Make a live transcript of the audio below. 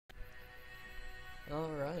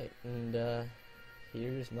Alright, and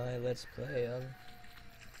here's my Let's Play of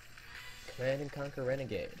Command & Conquer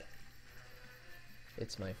Renegade.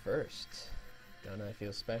 It's my first. Don't I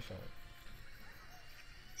feel special?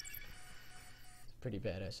 It's a pretty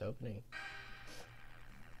badass opening.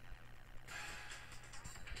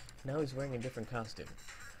 Now he's wearing a different costume.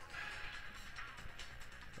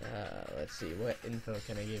 Let's see, what info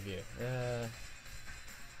can I give you?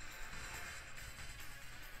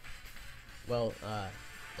 Well,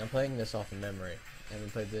 I'm playing this off of memory. I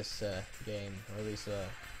haven't played this game, or at least a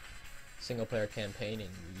single-player campaign, in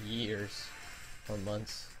years or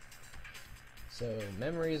months. So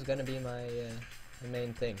memory is gonna be my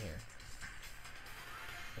main thing here,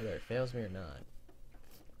 whether it fails me or not.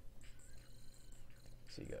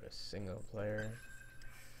 So you go to single player.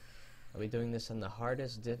 I'll be doing this on the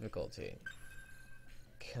hardest difficulty,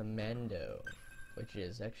 Commando, which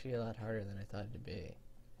is actually a lot harder than I thought it would be.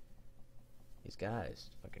 These guys,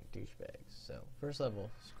 fucking douchebags. So, first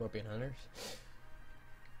level, Scorpion Hunters.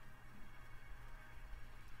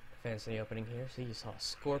 Fancy opening here. See, you saw a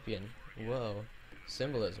scorpion. Whoa.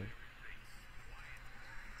 Symbolism.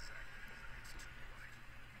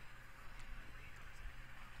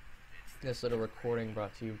 This little recording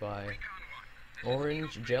brought to you by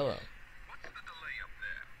Orange Jello.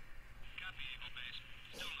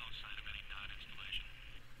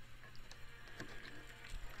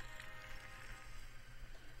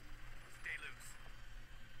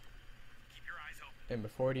 And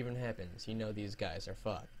before it even happens, you know these guys are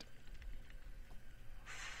fucked.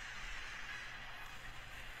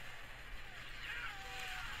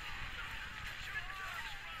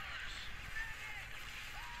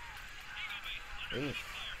 Oof.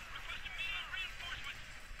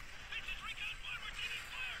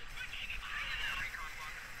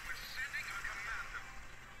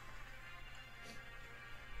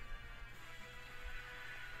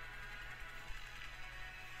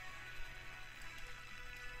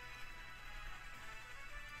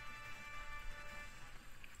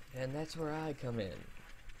 And that's where I come in.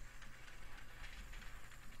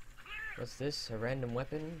 What's this? A random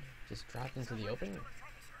weapon? Just dropped into the open?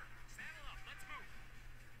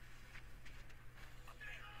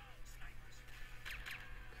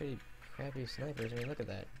 Pretty crappy snipers. I mean, look at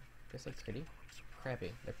that. Guess that's pretty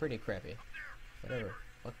crappy. They're pretty crappy. Whatever.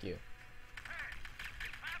 Fuck you.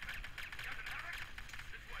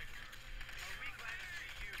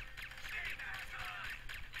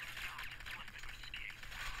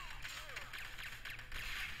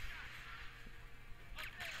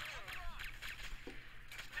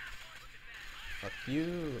 Fuck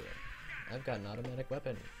you! I've got an automatic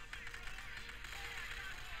weapon.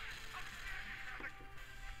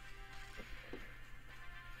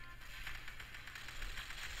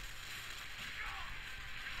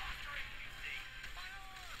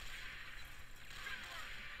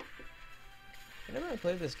 Whenever I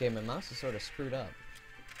play this game, my mouse is sort of screwed up.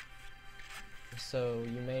 So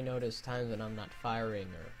you may notice times when I'm not firing,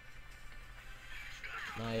 or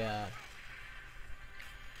my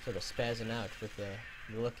sort of spazzing out with the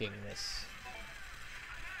lookingness.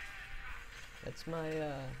 That's my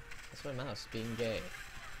mouse being gay.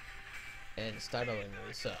 And startlingly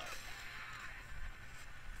so.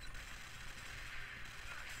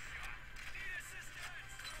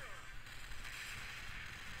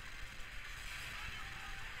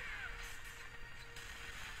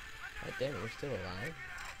 God damn it, we're still alive.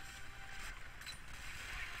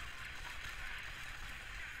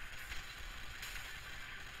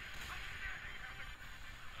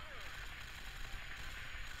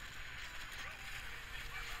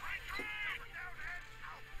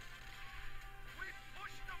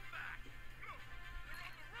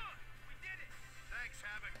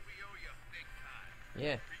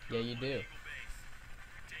 Yeah, you do.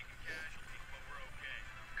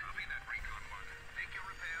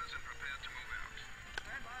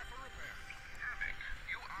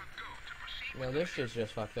 Now this shit's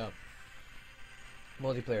just fucked up.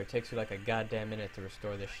 Multiplayer takes you like a goddamn minute to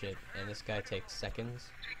restore this shit, and this guy takes seconds.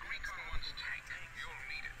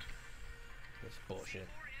 This bullshit.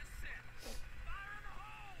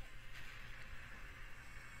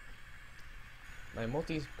 My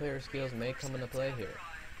multiplayer skills may come into play here.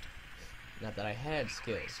 Not that I had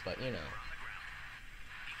skills, but you know.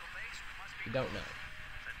 You don't know.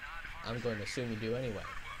 I'm going to assume you do anyway.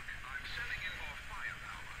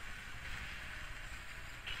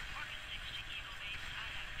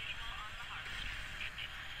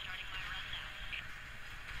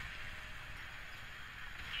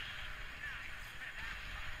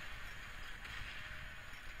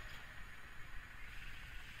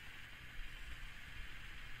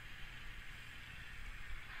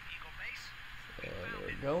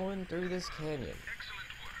 going through this canyon.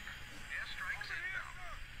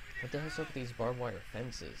 What the hell's up with these barbed wire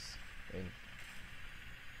fences? I mean,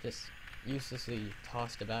 just uselessly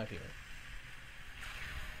tossed about here.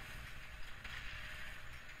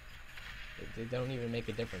 They don't even make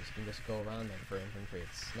a difference. You can just go around them for infantry.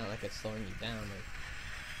 It's not like it's slowing you down. Like,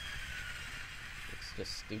 it's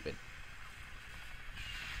just stupid.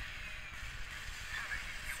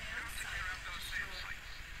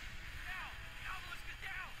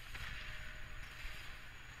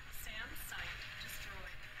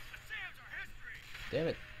 Damn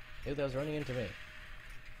it. Dude, that was running into me.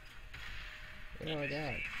 Oh my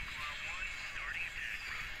god.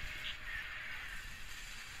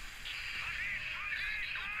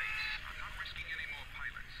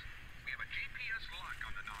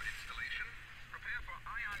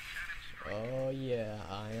 Oh yeah,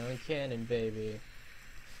 ion cannon, baby.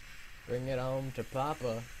 Bring it home to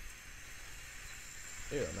Papa.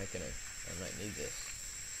 Dude, I might need this.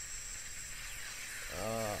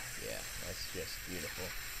 Oh yeah, that's just beautiful.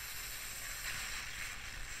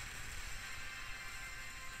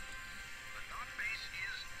 The NOT base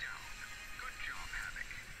is down. Good job, Havoc.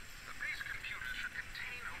 The base computer should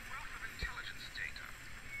contain a wealth of intelligence data.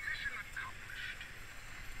 Mission accomplished.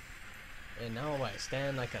 And now I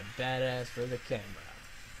stand like a badass for the camera.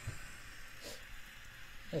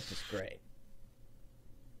 That's just great.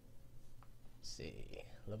 Let's see.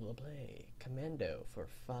 Level of play. Commando for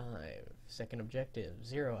 5. Second objective,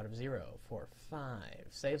 0 out of 0 for 5.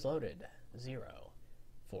 Saves loaded, 0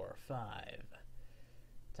 for 5.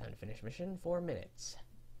 Time to finish mission, 4 minutes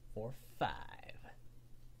for 5.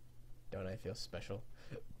 Don't I feel special?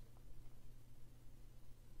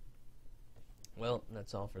 Well,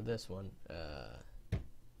 that's all for this one.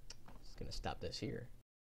 Just gonna stop this here.